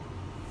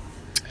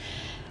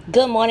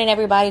Good morning,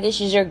 everybody.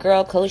 This is your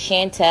girl, Coach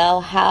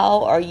Chantel.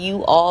 How are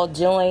you all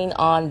doing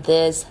on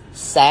this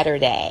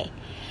Saturday?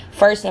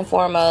 First and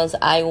foremost,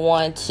 I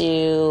want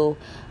to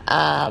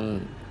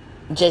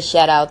just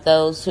shout out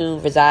those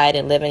who reside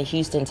and live in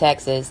Houston,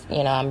 Texas.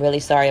 I'm really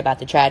sorry about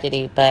the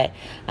tragedy, but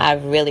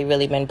I've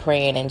really been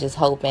praying and just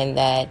hoping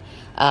that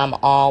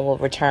all will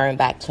return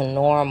back to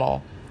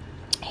normal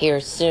here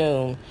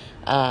soon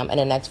in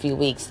the next few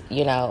weeks.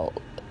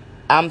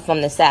 I'm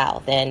from the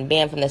South, and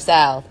being from the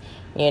South,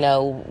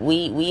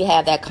 we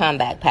have that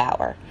comeback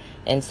power.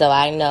 And so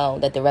I know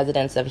that the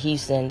residents of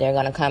Houston, they're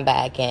going to come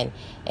back and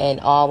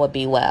all will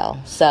be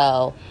well.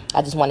 So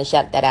I just want to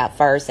shout that out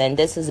first. And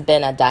this has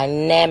been a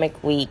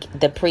dynamic week.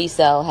 The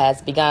pre-sale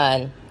has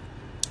begun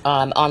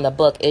on the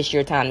book, It's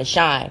Your Time to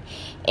Shine.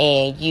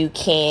 And you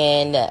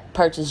can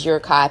purchase your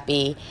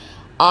copy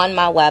on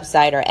my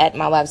website or at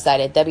my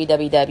website at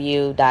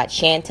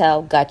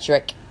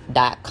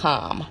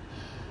www.chantelguttrick.com.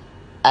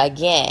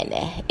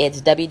 Again,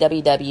 it's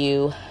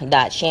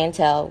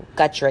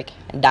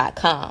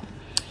www.chantelguttrick.com.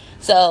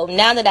 So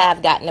now that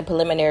I've gotten the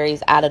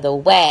preliminaries out of the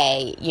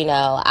way,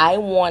 I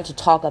want to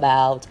talk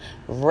about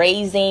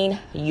raising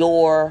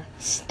your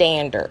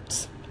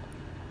standards.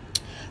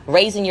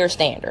 Raising your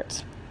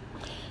standards.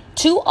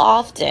 Too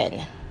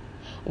often,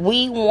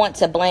 we want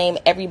to blame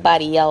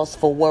everybody else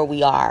for where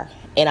we are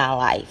in our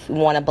life. We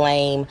want to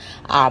blame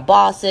our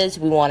bosses.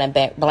 We want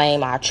to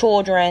blame our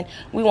children.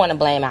 We want to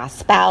blame our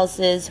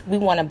spouses. We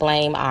want to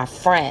blame our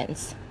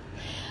friends.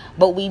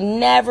 But we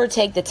never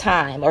take the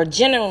time, or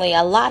generally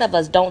a lot of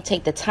us don't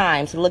take the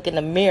time to look in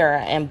the mirror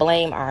and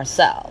blame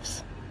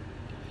ourselves.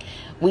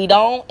 We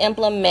don't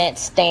implement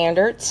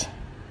standards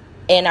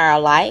in our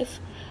life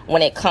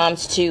when it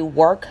comes to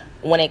work,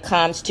 when it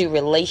comes to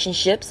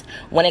relationships,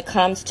 when it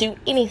comes to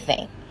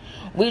anything.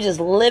 We just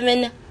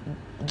living.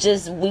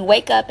 We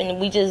wake up and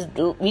we just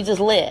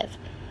live.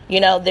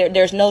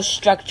 There's no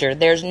structure.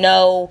 There's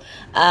no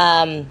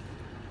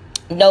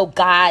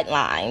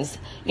guidelines.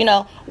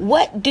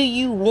 What do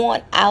you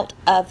want out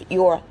of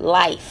your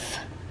life?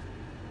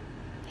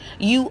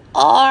 You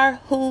are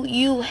who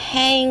you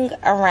hang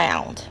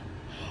around.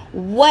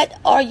 What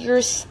are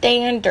your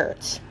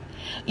standards?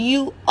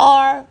 You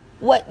are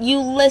what you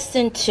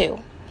listen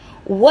to.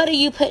 What are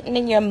you putting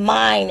in your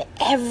mind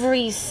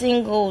every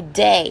single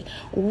day?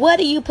 What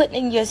are you putting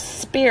in your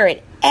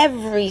spirit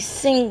every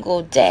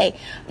single day?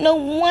 No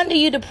wonder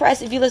you're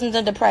depressed if you listen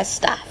to depressed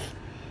stuff.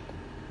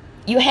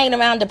 You hang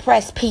around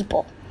depressed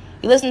people.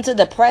 You listen to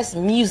depressed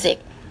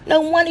music.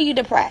 No wonder you're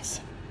depressed.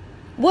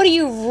 What are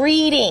you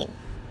reading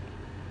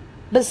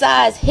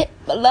besides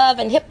love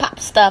and hip hop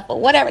stuff or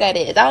whatever that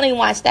is? I don't even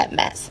watch that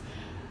mess.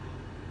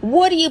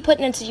 What are you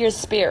putting into your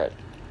spirit?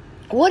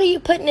 What are you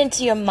putting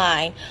into your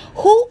mind?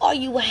 Who are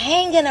you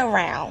hanging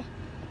around?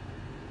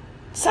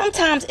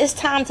 Sometimes it's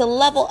time to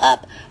level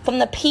up from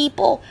the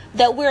people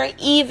that we're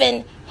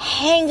even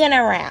hanging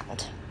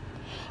around.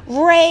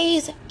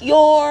 Raise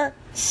your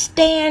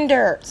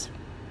standards.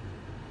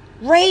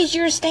 Raise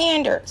your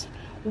standards.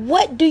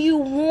 What do you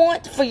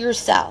want for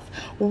yourself?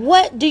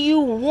 What do you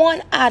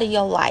want out of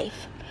your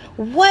life?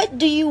 What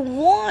do you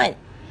want?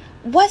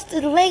 What's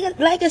the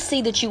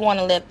legacy that you want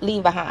to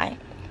leave behind?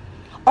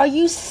 Are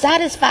you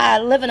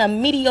satisfied living a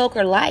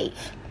mediocre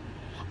life?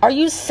 Are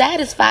you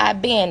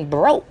satisfied being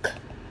broke?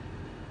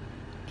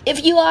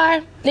 If you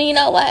are, then you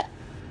know what?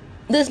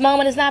 This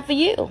moment is not for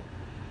you.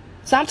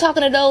 So I'm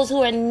talking to those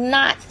who are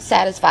not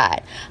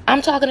satisfied.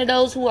 I'm talking to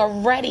those who are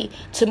ready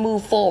to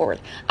move forward.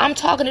 I'm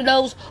talking to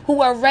those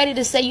who are ready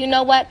to say, you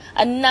know what?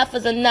 Enough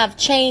is enough.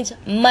 Change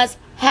must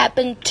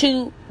happen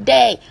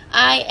today.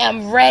 I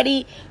am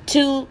ready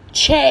to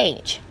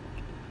change.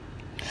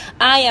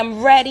 I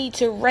am ready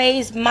to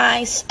raise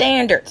my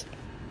standards.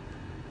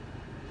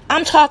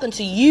 I'm talking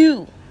to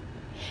you.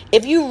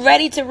 If you're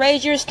ready to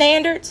raise your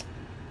standards,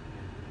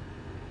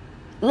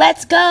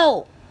 let's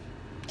go.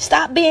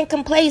 Stop being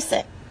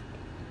complacent.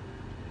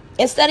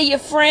 Instead of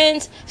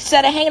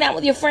hanging out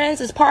with your friends,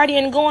 is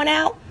partying and going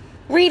out,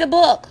 read a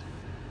book.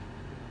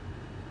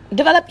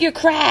 Develop your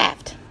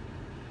craft.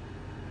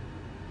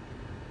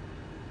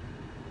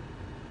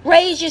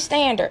 Raise your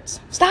standards.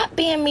 Stop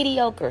being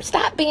mediocre.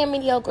 Stop being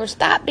mediocre.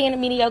 Stop being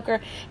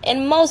mediocre.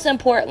 And most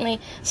importantly,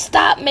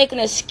 stop making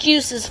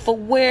excuses for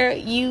where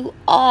you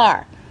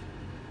are.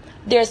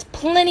 There's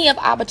plenty of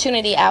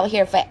opportunity out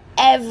here for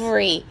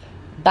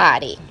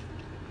everybody.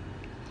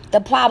 The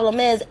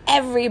problem is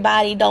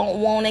everybody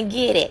don't want to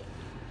get it.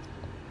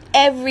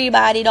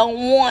 Everybody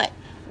don't want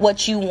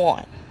what you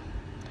want.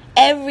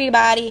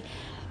 Everybody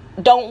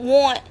don't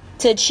want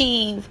to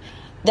achieve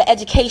the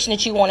education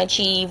that you want to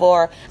achieve,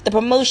 or the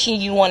promotion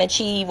you want to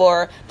achieve,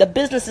 or the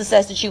business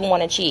success that you want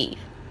to achieve.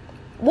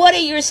 What are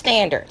your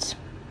standards?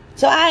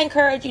 So I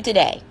encourage you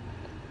today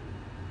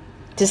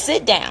to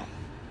sit down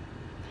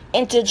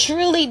and to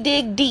truly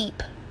dig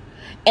deep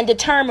and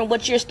determine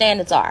what your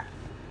standards are.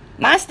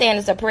 My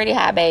standards are pretty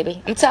high,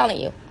 baby. I'm telling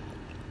you.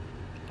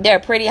 They're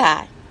pretty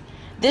high.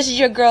 This is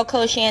your girl,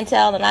 Coach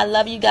Chantel, and I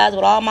love you guys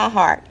with all my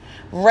heart.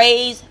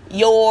 Raise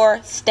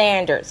your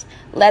standards.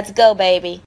 Let's go, baby.